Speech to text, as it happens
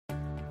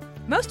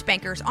Most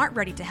bankers aren't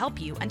ready to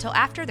help you until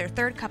after their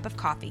third cup of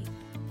coffee.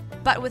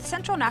 But with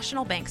Central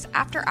National Bank's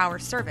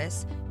after-hours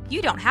service,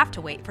 you don't have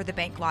to wait for the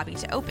bank lobby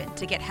to open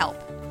to get help.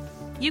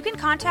 You can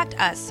contact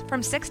us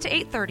from 6 to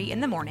 8:30 in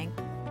the morning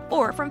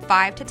or from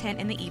 5 to 10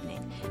 in the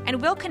evening,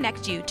 and we'll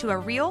connect you to a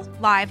real,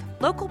 live,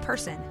 local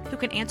person who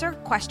can answer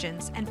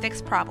questions and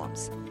fix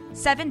problems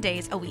 7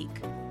 days a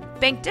week.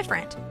 Bank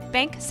different.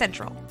 Bank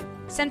Central.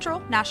 Central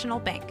National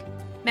Bank.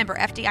 Member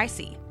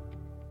FDIC.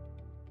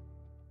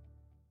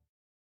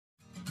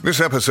 This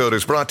episode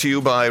is brought to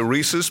you by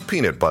Reese's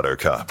Peanut Butter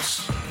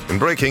Cups. In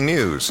breaking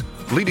news,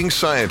 leading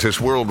scientists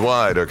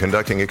worldwide are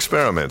conducting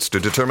experiments to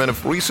determine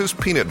if Reese's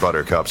Peanut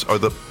Butter Cups are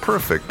the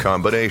perfect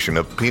combination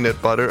of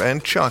peanut butter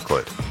and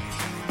chocolate.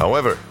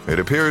 However, it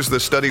appears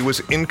the study was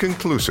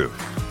inconclusive,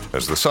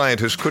 as the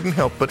scientists couldn't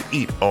help but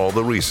eat all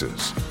the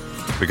Reese's.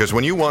 Because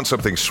when you want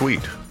something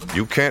sweet,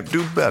 you can't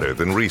do better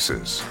than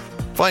Reese's.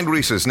 Find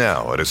Reese's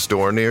now at a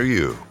store near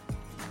you.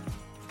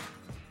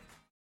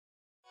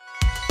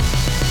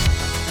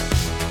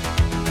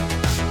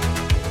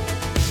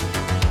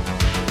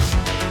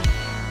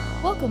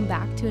 Welcome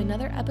back to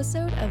another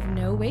episode of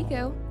No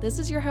Waco. This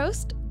is your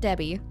host,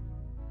 Debbie.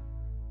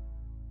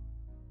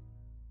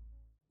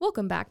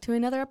 Welcome back to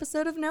another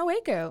episode of No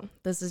Waco.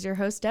 This is your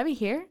host, Debbie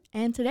here,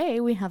 and today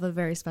we have a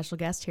very special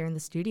guest here in the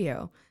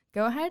studio.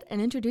 Go ahead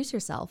and introduce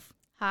yourself.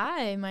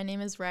 Hi, my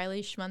name is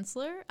Riley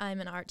Schmunzler. I'm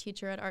an art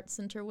teacher at Art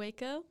Center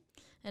Waco,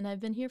 and I've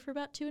been here for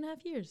about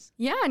 2.5 years.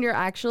 Yeah, and you're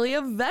actually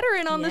a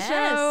veteran on the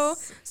show.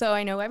 Yes. So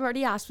I know I've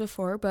already asked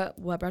before, but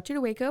what brought you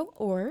to Waco,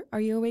 or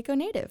are you a Waco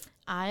native?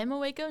 I am a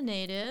Waco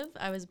native.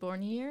 I was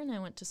born here, and I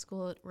went to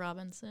school at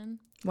Robinson.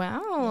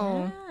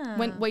 Wow.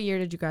 Yeah. What year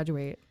did you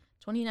graduate?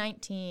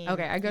 2019.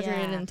 Okay, I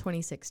graduated Yeah. in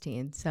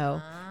 2016. So,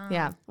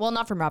 yeah. Well,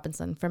 not from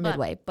Robinson, from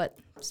Midway, but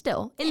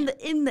still in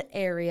the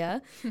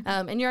area.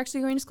 And you're actually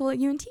going to school at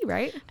UNT,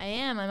 right? I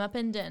am. I'm up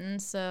in Denton,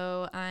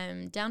 so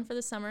I'm down for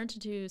the summer to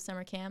do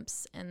summer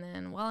camps. And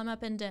then while I'm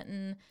up in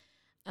Denton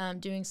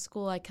doing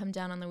school, I come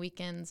down on the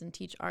weekends and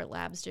teach art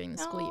labs during the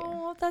school year.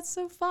 Oh, that's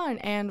so fun.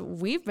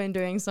 And we've been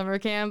doing summer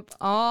camp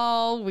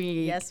all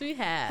week. Yes, we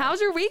have.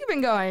 How's your week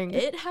been going?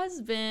 It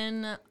has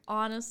been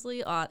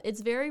honestly odd.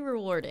 It's very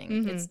rewarding.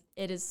 Mm-hmm.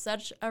 It is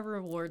such a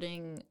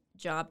rewarding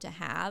job to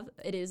have.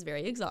 It is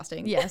very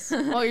exhausting. Yes.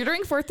 Well, you're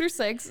doing 4th through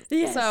 6,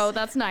 Yes. so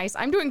that's nice.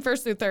 I'm doing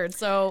 1st through 3rd,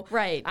 so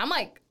Right. I'm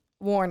like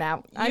worn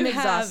out. I'm You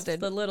exhausted. have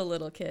the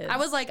little kids. I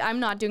was like, I'm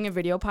not doing a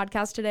video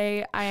podcast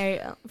today.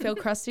 I feel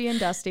crusty and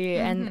dusty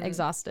and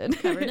exhausted.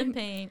 covered in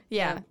paint.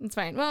 Yeah, it's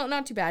fine. Well,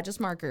 not too bad, just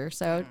marker.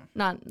 So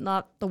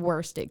not the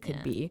worst it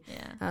could be.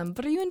 Yeah.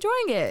 But are you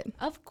enjoying it?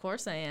 Of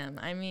course I am.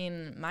 I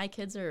mean, my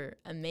kids are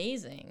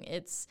amazing.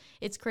 It's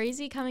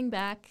crazy coming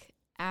back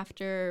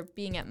after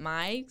being at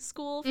my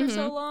school for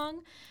so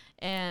long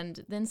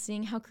and then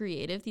seeing how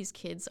creative these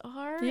kids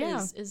are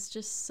is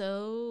just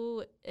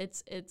so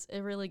it's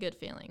a really good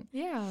feeling.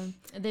 Yeah.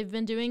 They've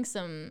been doing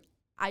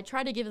I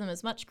try to give them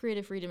as much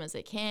creative freedom as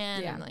they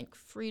can Yeah. and like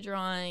free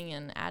drawing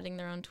and adding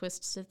their own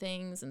twists to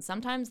things. And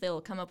sometimes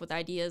they'll come up with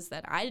ideas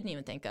that I didn't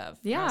even think of.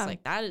 And I was Yeah.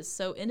 like, that is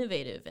so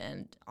innovative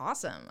and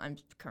awesome.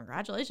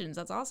 Congratulations.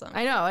 That's awesome.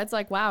 I know. It's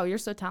like, wow, you're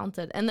so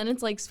talented. And then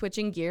it's like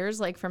switching gears,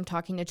 like from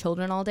talking to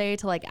children all day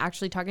to like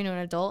actually talking to an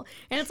adult.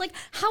 And it's like,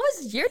 how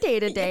is your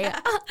day to day?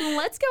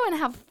 Let's go and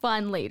have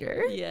fun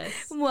later. Yes.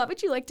 What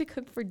would you like to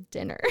cook for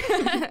dinner?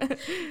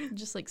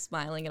 Just like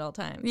smiling at all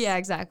times. Yeah,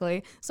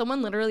 exactly.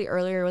 Someone literally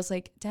earlier was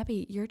like,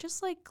 Debbie, you're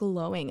just like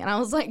glowing. And I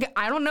was like,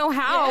 I don't know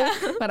how,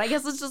 but I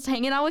guess it's just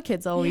hanging out with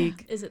kids all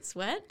week. Is it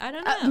sweat? I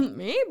don't know.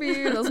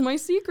 Maybe. That's my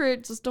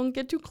secret. Just don't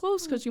get too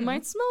close because you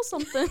might smell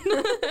something.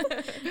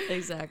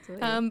 Exactly.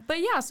 But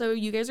yeah, so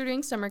you guys are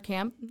doing summer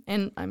camp,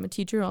 and I'm a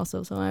teacher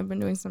also, so I've been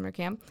doing summer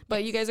camp.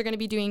 But you guys are going to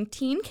be doing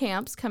teen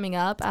camps coming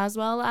up, as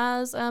well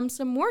as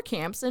some more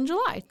camps in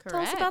July. Correct.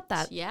 Tell us about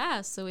that.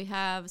 Yeah, so we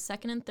have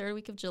 2nd and 3rd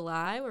week of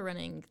July. We're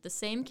running the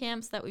same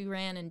camps that we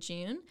ran in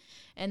June.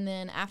 And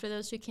then after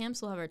those 2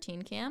 camps, we'll have our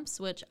teen camps,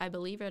 which I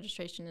believe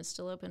registration is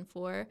still open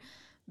for.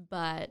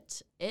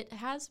 But it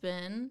has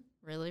been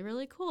really,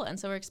 really cool. And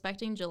so we're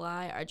expecting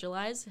Our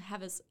Julys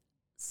have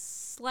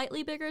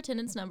slightly bigger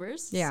attendance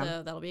numbers. Yeah.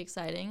 So that'll be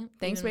exciting.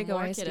 Thanks, Even Waco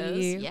more ISD.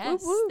 kiddos. Yes.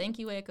 Whoop, whoop. Thank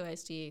you, Waco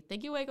ISD.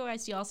 Thank you, Waco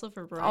ISD, also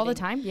for providing All the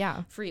time?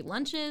 Yeah. free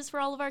lunches for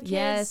all of our kids.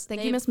 Yes.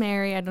 Thank you, Miss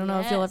Mary. I don't know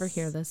if you'll ever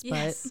hear this,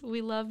 Yes,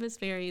 we love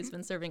Miss Mary. Who's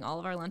been serving all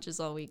of our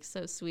lunches all week.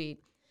 So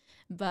sweet.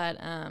 But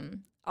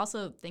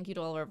also, thank you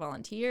to all of our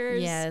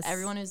volunteers. Yes.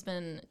 Everyone who's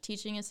been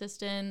teaching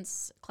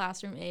assistants,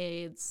 classroom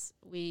aides.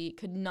 We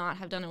could not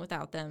have done it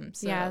without them.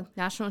 So. Yeah,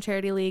 National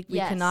Charity League. We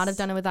could not have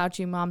done it without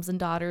you, moms and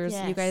daughters.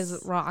 You guys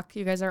Yes. rock.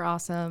 You guys are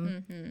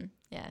awesome. Mm-hmm.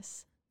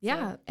 Yes.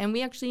 Yeah, and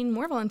we actually need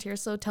more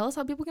volunteers. So tell us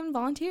how people can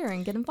volunteer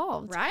and get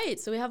involved. Right.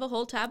 So we have a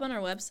whole tab on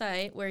our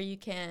website where you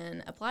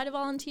can apply to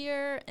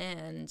volunteer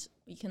and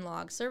you can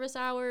log service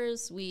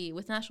hours.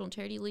 With National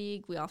Charity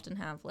League, we often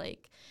have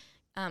like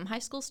high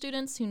school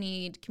students who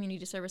need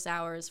community service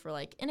hours for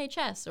like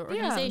NHS or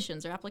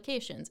organizations or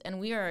applications. And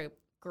we are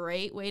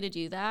great way to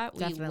do that.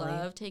 Definitely. We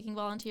love taking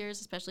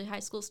volunteers, especially high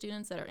school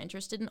students that are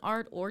interested in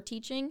art or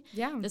teaching.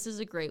 Yeah. This is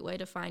a great way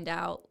to find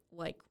out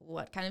like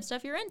what kind of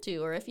stuff you're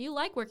into, or if you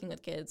like working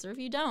with kids, or if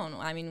you don't.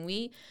 I mean,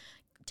 we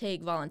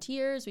take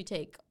volunteers, we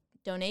take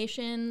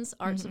donations,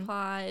 art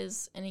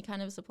supplies, any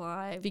kind of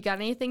supply. If you got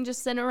anything,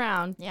 just send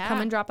around. Yeah.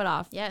 Come and drop it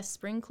off. Yes,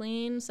 spring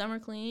clean, summer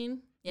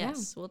clean.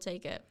 Yes, we'll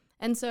take it.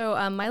 And so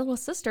my little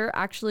sister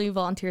actually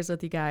volunteers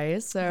with you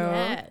guys. So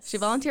Yes. she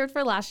volunteered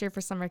for last year for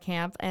summer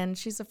camp, and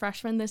she's a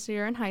freshman this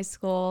year in high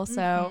school.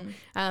 So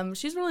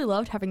she's really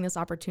loved having this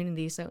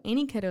opportunity. So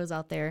any kiddos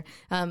out there,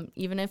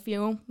 even if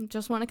you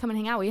just want to come and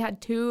hang out, we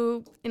had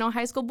 2,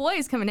 high school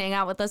boys come and hang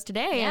out with us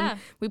today, Yeah. and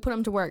we put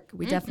them to work.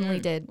 We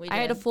definitely did. We I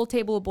had a did. full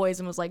table of boys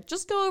and was like,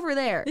 just go over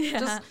there.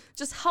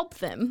 Just help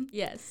them.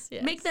 Yes,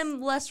 yes. Make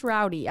them less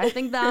rowdy. I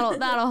think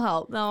that'll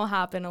help. That'll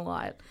happen a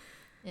lot.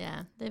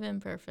 Yeah, they've been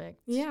perfect.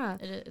 Yeah.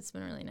 It's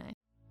been really nice.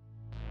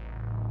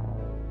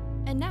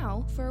 And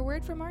now for a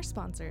word from our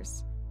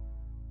sponsors.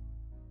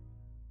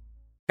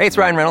 Hey, it's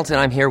Ryan Reynolds, and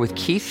I'm here with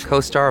Keith,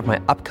 co-star of my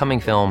upcoming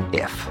film,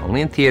 If,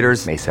 only in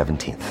theaters May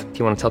 17th. Do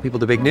you want to tell people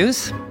the big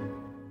news?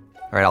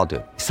 All right, I'll do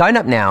it. Sign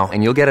up now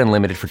and you'll get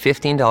unlimited for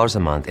 $15 a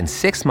month and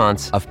 6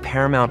 months of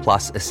Paramount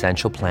Plus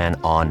Essential Plan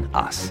on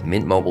us.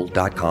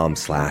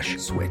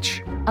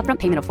 MintMobile.com/switch. Upfront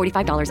payment of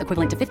 $45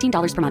 equivalent to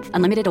 $15 per month.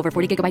 Unlimited over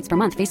 40 gigabytes per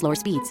month. Face lower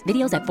speeds.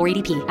 Videos at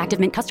 480p. Active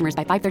Mint customers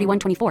by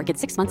 531.24 get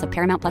 6 months of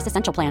Paramount Plus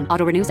Essential Plan.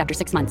 Auto renews after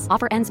 6 months.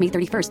 Offer ends May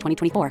 31st,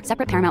 2024.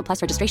 Separate Paramount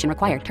Plus registration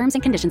required. Terms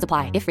and conditions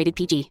apply if rated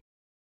PG.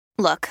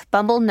 Look,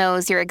 Bumble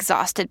knows you're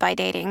exhausted by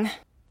dating.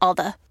 All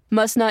the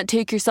must not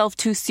take yourself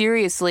too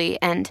seriously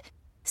and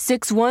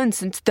 6'1"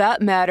 since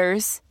that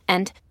matters.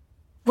 And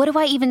what do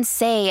I even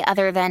say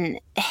other than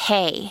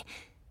hey?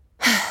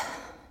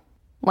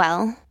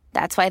 Well,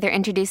 that's why they're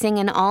introducing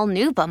an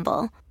all-new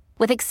Bumble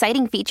with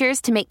exciting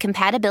features to make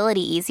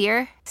compatibility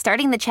easier,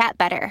 starting the chat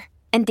better,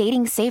 and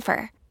dating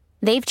safer.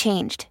 They've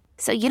changed,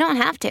 so you don't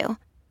have to.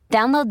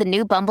 Download the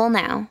new Bumble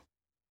now.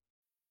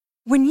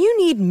 When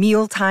you need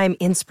mealtime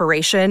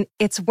inspiration,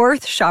 it's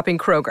worth shopping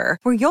Kroger,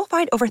 where you'll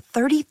find over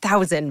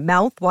 30,000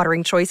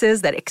 mouth-watering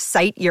choices that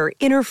excite your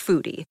inner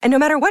foodie. And no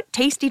matter what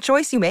tasty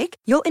choice you make,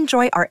 you'll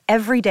enjoy our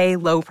everyday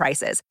low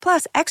prices,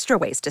 plus extra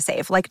ways to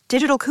save, like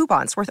digital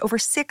coupons worth over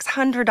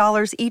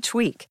 $600 each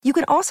week. You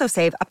can also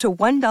save up to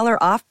 $1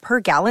 off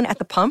per gallon at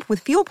the pump with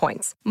fuel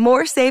points.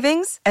 More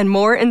savings and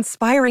more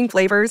inspiring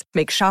flavors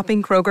make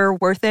shopping Kroger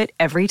worth it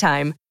every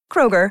time.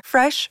 Kroger,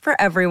 fresh for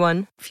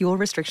everyone. Fuel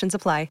restrictions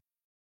apply.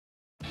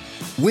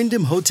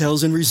 Wyndham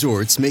Hotels and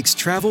Resorts makes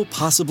travel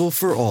possible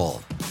for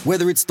all.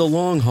 Whether it's the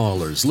long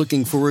haulers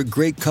looking for a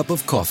great cup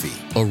of coffee,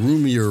 a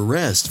roomier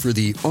rest for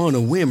the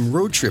on-a-whim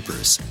road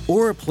trippers,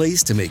 or a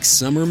place to make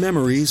summer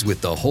memories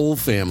with the whole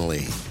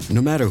family.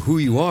 No matter who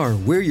you are,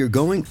 where you're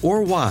going,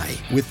 or why,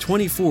 with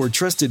 24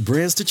 trusted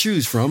brands to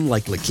choose from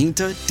like La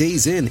Quinta,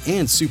 Days Inn,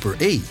 and Super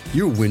 8,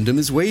 your Wyndham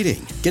is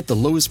waiting. Get the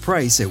lowest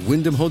price at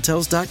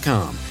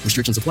WyndhamHotels.com.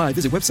 Restrictions apply.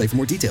 Visit website for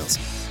more details.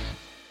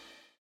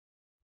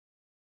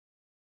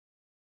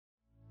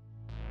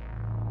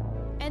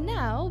 And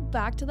now,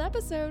 back to the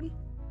episode.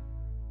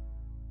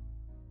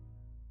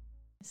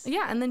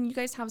 Yeah, and then you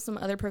guys have some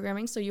other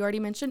programming. So you already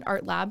mentioned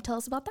Art Lab. Tell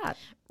us about that.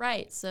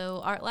 Right.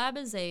 So Art Lab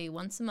is a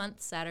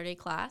once-a-month Saturday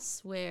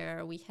class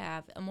where we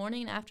have a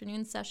morning and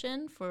afternoon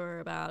session for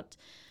about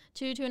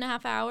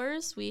 2.5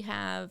 hours. We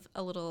have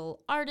a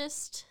little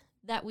artist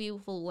that we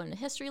will learn a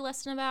history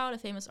lesson about, a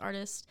famous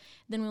artist.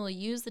 Then we will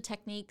use the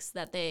techniques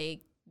that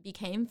they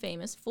became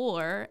famous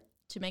for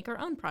to make our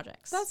own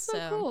projects. That's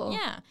so cool.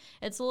 Yeah.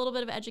 It's a little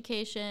bit of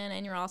education,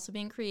 and you're also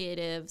being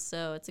creative.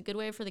 So it's a good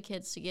way for the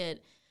kids to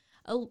get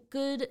a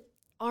good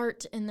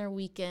art in their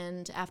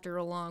weekend after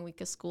a long week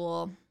of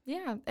school.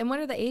 Yeah. And what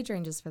are the age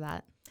ranges for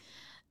that?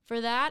 For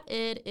that,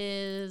 it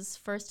is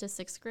 1st to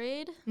 6th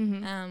grade.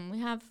 We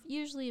have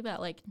usually about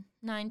like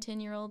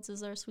 9-10-year-olds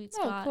is our sweet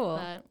spot. Cool.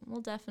 But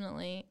we'll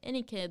definitely,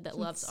 any kid that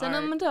loves Send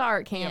art. them to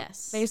art camp.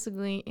 Yes.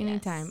 Basically,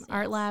 anytime. Yes,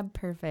 Art yes. Lab,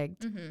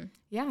 perfect.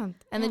 Yeah.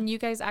 And then you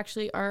guys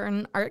actually are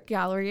an art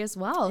gallery as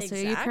well. So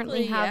you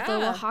currently Exactly, have the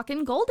yeah.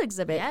 Oaxacan Gold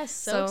exhibit. Yes,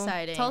 so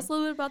exciting. Tell us a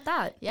little bit about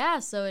that. Yeah,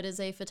 so it is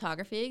a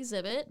photography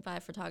exhibit by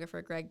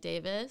photographer Greg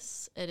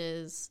Davis. It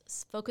is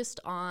focused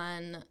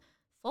on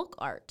folk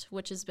art,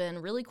 which has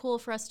been really cool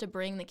for us to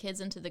bring the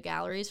kids into the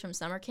galleries from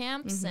summer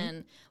camps.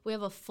 And we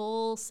have a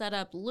full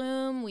setup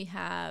loom. We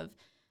have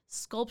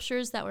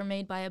sculptures that were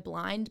made by a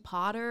blind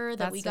potter that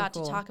That's we so got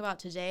cool. to talk about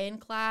today in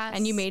class.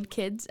 And you made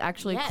kids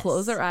actually Yes.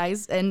 close their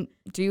eyes and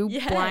do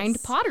blind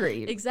Yes.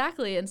 pottery.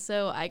 Exactly. And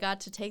so I got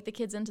to take the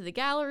kids into the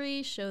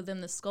gallery, show them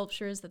the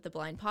sculptures that the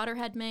blind potter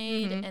had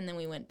made, and then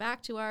we went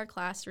back to our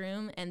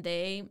classroom and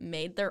they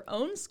made their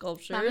own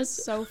sculptures. That is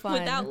so fun.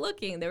 Without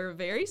looking. They were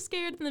very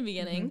scared in the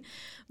beginning,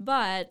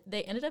 but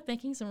they ended up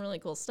making some really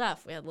cool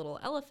stuff. We had little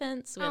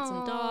elephants, we had some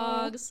Aw.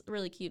 dogs,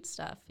 really cute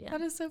stuff. Yeah.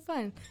 That is so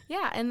fun.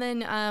 Yeah, and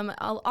then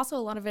also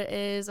a lot of it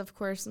is, of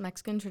course,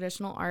 Mexican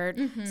traditional art.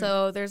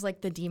 So there's like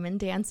the demon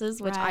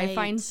dances, which I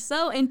find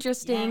so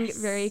interesting,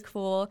 very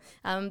cool.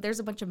 There's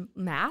a bunch of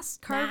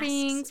mask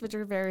carvings, which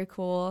are very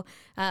cool.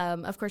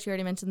 Of course, you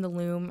already mentioned the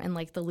loom and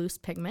like the loose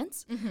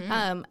pigments.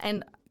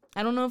 And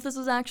I don't know if this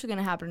is actually going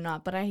to happen or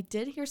not, but I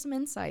did hear some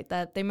insight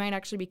that they might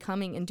actually be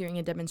coming and doing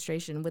a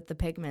demonstration with the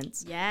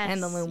pigments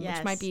and the loom,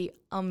 which might be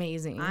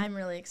amazing. I'm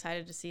really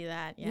excited to see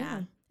that.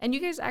 Yeah. And you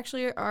guys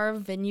actually are a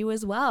venue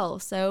as well,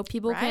 so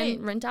people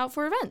can rent out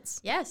for events.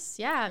 Yes,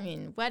 yeah. I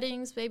mean,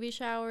 weddings, baby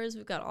showers,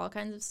 we've got all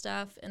kinds of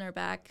stuff in our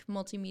back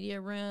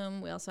multimedia room.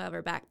 We also have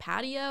our back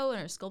patio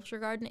and our sculpture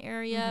garden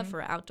area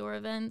for outdoor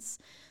events.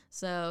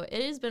 So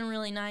it has been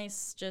really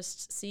nice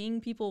just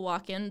seeing people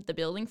walk in the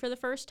building for the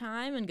first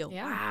time and go,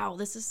 wow,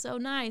 this is so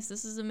nice.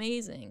 This is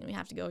amazing. And we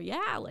have to go,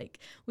 like,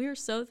 we are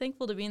so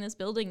thankful to be in this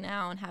building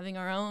now and having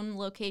our own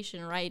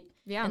location right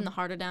in the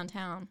heart of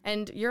downtown.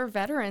 And you're a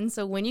veteran,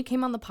 so when you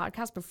came on the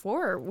podcast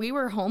before, we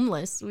were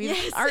homeless.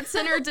 Art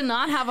Center did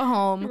not have a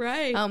home.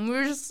 We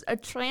were just a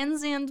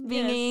transient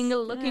being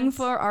looking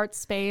for art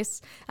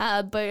space.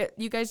 But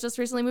you guys just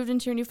recently moved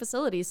into your new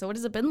facility, so what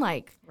has it been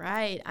like?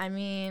 I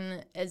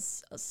mean,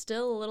 it's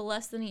still a little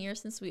less than a year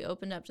since we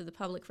opened up to the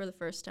public for the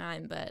first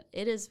time, but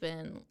it has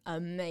been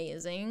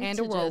amazing. And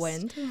a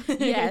whirlwind.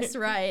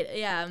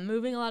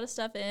 Moving a lot of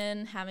stuff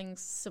in, having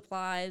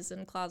supplies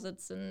and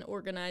closets and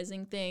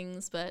organizing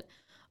things. But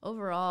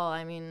overall,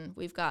 I mean,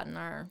 we've gotten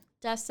our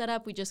desk set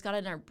up. We just got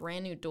in our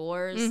brand new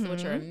doors,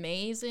 which are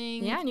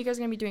amazing. Yeah, and you guys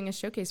are going to be doing a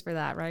showcase for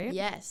that, right?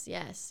 Yes.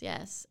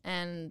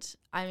 And,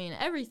 I mean,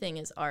 everything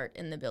is art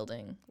in the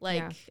building,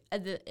 like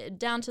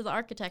down to the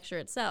architecture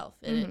itself.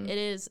 It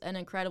is an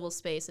incredible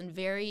space and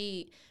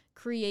very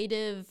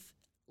creative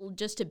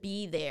just to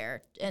be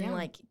there and,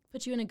 like,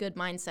 put you in a good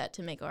mindset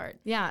to make art.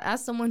 Yeah,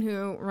 as someone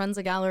who runs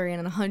a gallery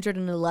in a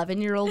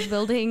 111-year-old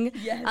building,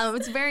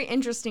 it's very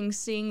interesting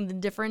seeing the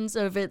difference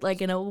of it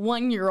like in a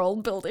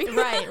 1-year-old building.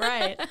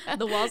 Right.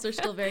 The walls are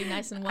still very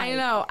nice and white. I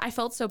know. I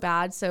felt so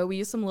bad, so we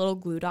used some little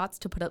glue dots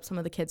to put up some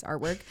of the kids'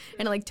 artwork,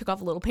 and I like took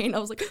off a little paint. I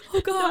was like, oh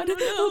God.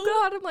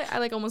 I'm like, I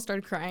like almost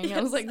started crying.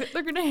 I was like,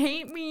 they're gonna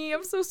hate me.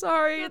 I'm so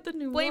sorry.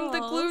 Blame the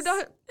glue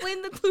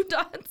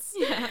dots.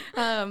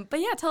 But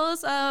yeah, tell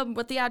us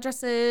what the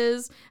address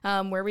is,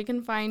 where we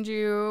can find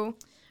you.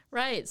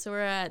 Right, so we're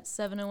at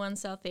 701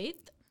 South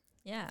 8th.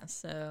 Yeah,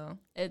 so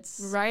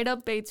it's right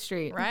up 8th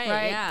Street.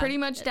 Right, pretty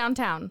much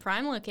downtown.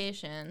 Prime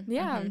location.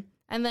 Yeah.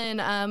 And then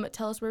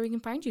tell us where we can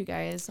find you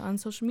guys on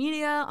social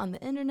media, on the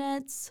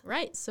internets.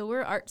 Right, so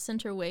we're Art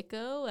Center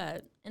Waco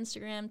at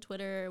Instagram,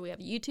 Twitter. We have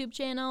a YouTube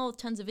channel with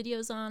tons of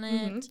videos on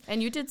it.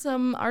 And you did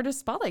some artist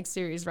spotlight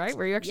series, right?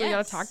 Where you actually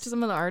got to talk to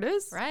some of the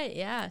artists? Right,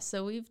 yeah.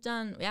 So we've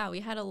done, we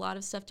had a lot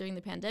of stuff during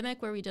the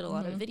pandemic where we did a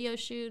lot of video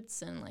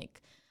shoots and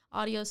like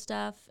audio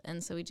stuff.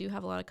 And so we do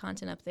have a lot of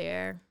content up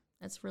there.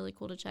 That's really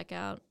cool to check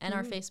out. And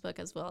our Facebook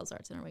as well as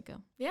Art Center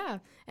Waco. Yeah.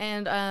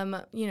 And,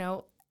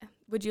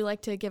 would you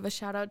like to give a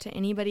shout out to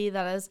anybody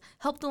that has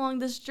helped along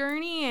this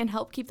journey and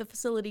helped keep the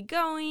facility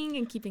going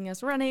and keeping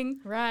us running?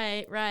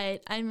 Right.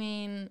 I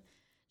mean,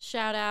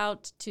 shout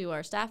out to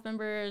our staff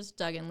members,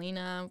 Doug and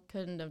Lena.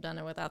 Couldn't have done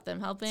it without them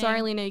helping.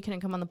 Sorry, Lena, you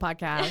couldn't come on the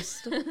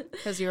podcast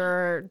because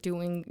you're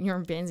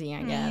busy,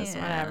 I guess.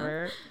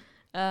 Whatever.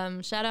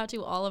 Shout out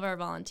to all of our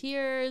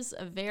volunteers,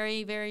 a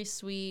very, very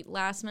sweet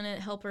last-minute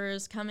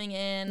helpers coming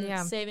in,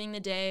 saving the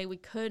day. We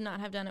could not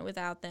have done it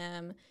without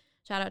them.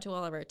 Shout out to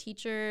all of our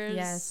teachers.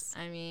 Yes.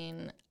 I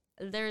mean,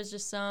 there's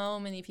just so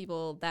many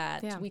people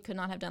that we could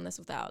not have done this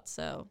without.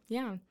 So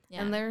yeah.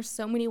 And there's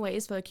so many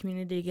ways for the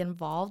community to get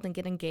involved and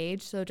get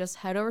engaged. So just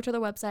head over to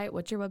the website.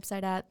 What's your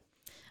website at?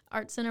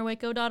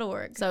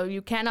 artcenterwaco.org. So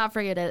you cannot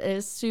forget it. It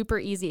is super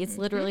easy. It's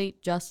literally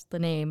just the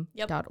name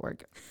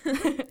 .org.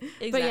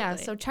 Exactly. But yeah,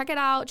 so check it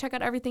out. Check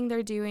out everything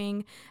they're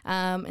doing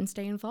and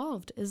stay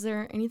involved. Is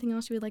there anything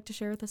else you would like to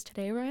share with us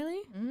today,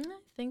 Riley? I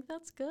think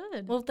that's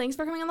good. Well, thanks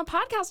for coming on the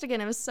podcast again.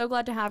 I was so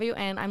glad to have you,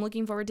 and I'm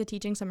looking forward to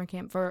teaching summer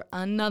camp for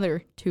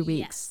another 2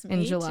 weeks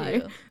in July.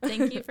 Too.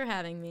 Thank you for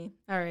having me.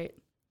 All right.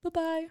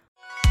 Bye-bye.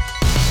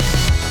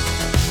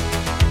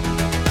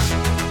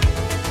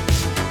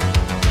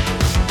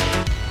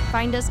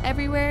 Find us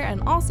everywhere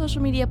on all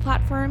social media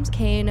platforms,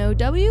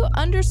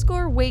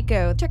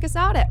 KNOW_Waco. Check us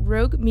out at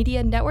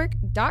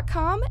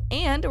roguemedianetwork.com,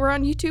 and we're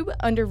on YouTube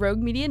under Rogue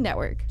Media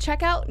Network.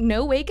 Check out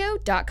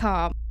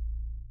nowaco.com.